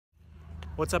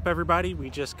What's up, everybody? We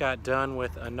just got done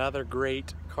with another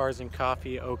great Cars and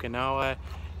Coffee Okinawa,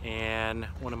 and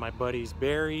one of my buddies,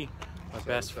 Barry, my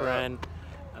best friend,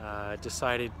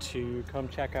 decided to come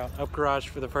check out UpGarage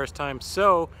for the first time.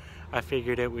 So I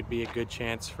figured it would be a good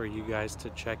chance for you guys to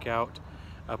check out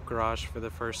UpGarage for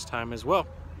the first time as well.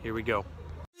 Here we go.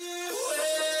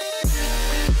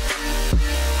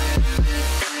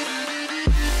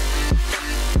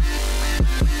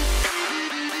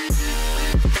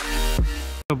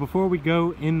 So before we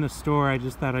go in the store, I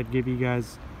just thought I'd give you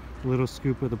guys a little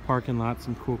scoop of the parking lot,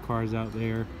 some cool cars out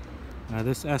there.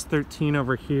 This S13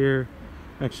 over here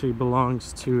actually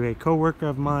belongs to a co-worker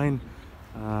of mine.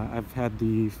 I've had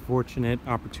the fortunate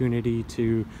opportunity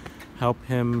to help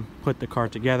him put the car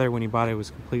together. When he bought it, it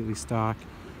was completely stock,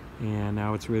 and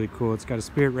now it's really cool. It's got a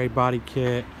Spirit Ray body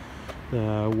kit,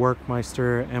 the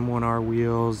Workmeister M1R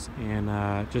wheels,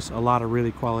 and just a lot of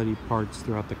really quality parts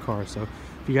throughout the car. So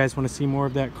if you guys want to see more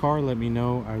of that car, let me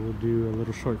know. I will do a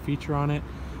little short feature on it.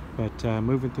 But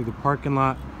moving through the parking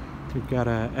lot, we've got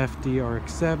a FD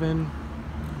RX-7.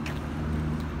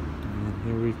 And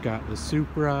here we've got the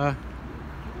Supra.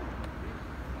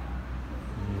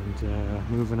 And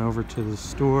moving over to the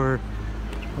store,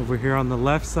 over here on the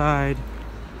left side,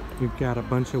 we've got a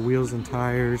bunch of wheels and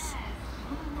tires.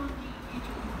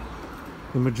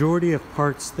 The majority of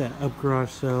parts that UpGarage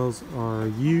sells are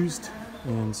used,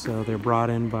 and so they're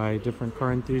brought in by different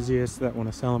car enthusiasts that want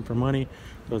to sell them for money.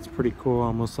 So it's pretty cool,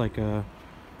 almost like a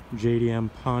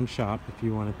JDM pawn shop, if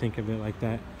you want to think of it like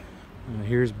that.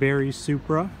 Here's Barry's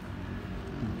Supra,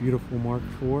 beautiful Mark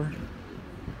IV.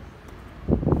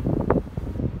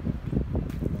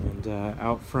 And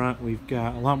out front we've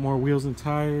got a lot more wheels and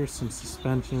tires, some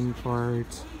suspension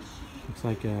parts. Looks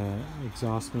like a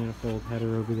exhaust manifold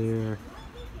header over there.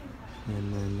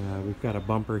 And then we've got a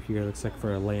bumper here, looks like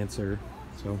for a Lancer.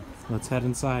 So let's head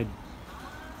inside.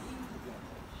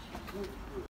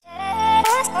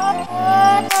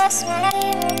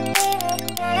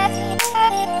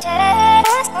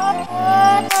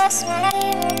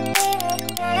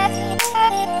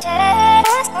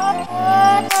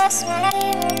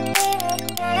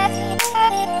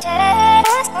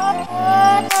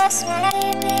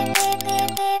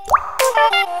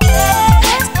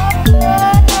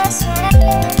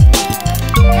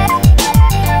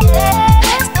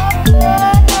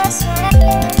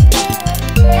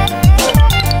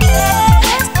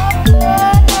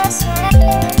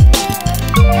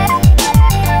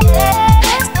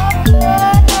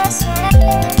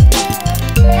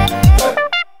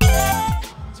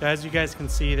 So as you guys can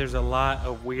see, there's a lot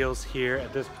of wheels here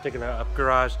at this particular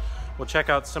UpGarage. We'll check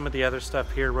out some of the other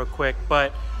stuff here real quick,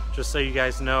 but just so you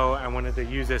guys know, I wanted to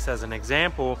use this as an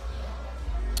example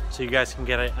so you guys can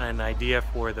get an idea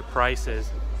for the prices.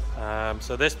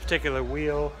 So this particular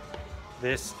wheel,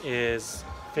 this is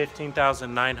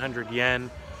 15,900 yen.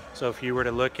 So if you were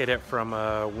to look at it from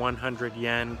a 100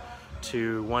 yen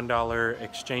to $1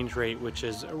 exchange rate, which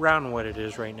is around what it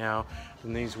is right now,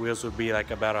 then these wheels would be like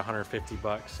about 150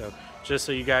 bucks. So just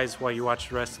so you guys, while you watch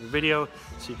the rest of the video,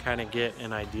 so you kind of get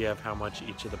an idea of how much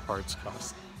each of the parts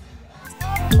cost.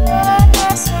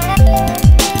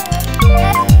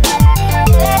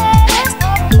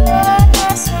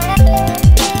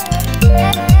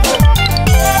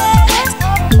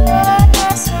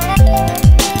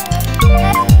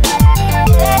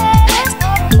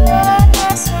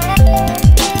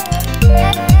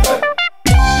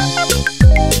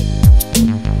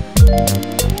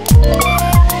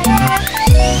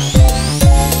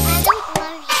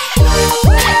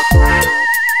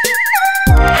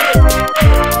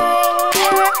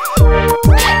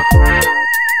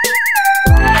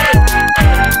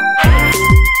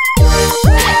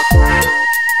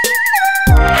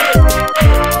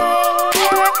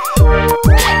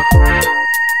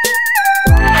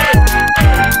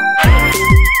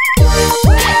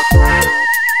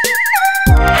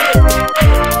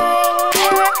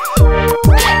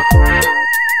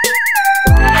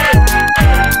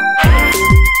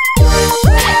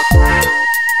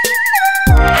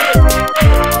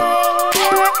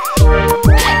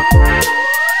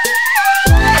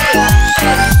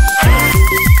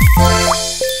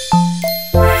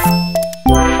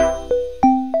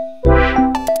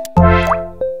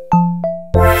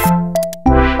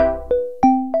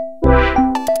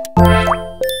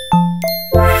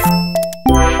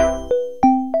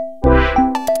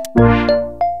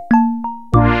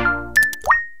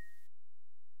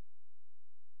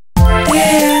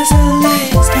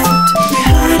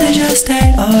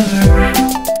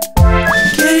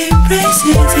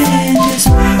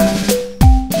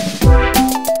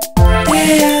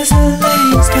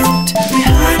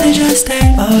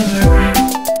 start over.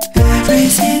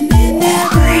 Everything in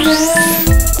that river.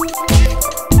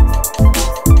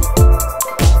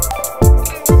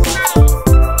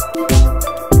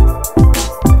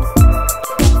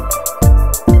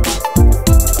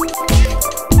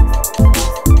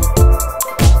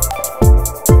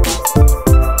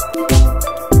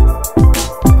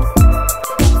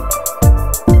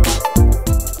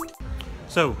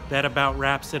 So that about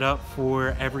wraps it up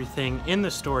for everything in the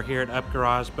store here at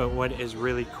UpGarage. But what is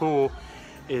really cool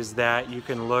is that you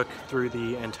can look through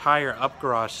the entire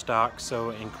UpGarage stock, so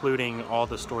including all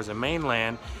the stores in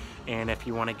mainland. And if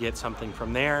you want to get something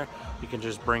from there, you can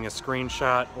just bring a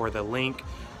screenshot or the link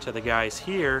to the guys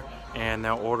here and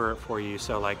they'll order it for you.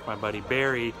 So like my buddy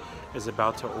Barry is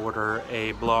about to order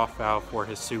a blow-off valve for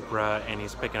his Supra, and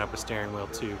he's picking up a steering wheel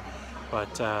too.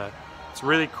 But it's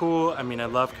really cool. I mean, I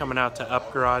love coming out to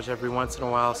UpGarage every once in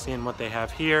a while, seeing what they have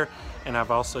here. And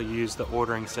I've also used the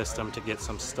ordering system to get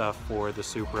some stuff for the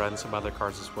Supra and some other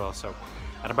cars as well. So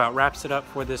that about wraps it up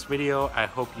for this video. I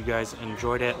hope you guys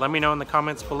enjoyed it. Let me know in the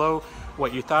comments below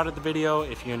what you thought of the video.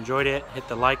 If you enjoyed it, hit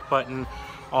the like button.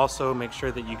 Also, make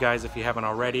sure that you guys, if you haven't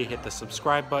already, hit the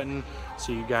subscribe button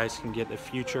so you guys can get the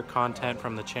future content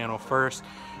from the channel first.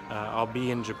 I'll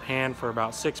be in Japan for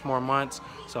about 6 more months,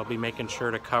 so I'll be making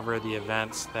sure to cover the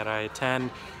events that I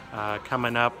attend.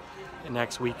 Coming up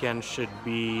next weekend should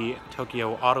be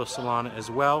Tokyo Auto Salon as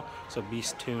well, so be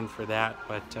tuned for that.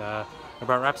 But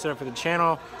about wraps it up for the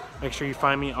channel. Make sure you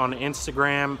find me on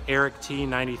Instagram,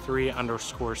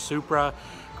 EricT93_Supra.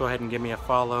 Go ahead and give me a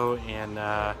follow, and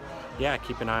yeah,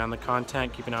 keep an eye on the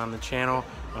content, keep an eye on the channel,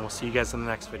 and we'll see you guys in the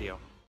next video.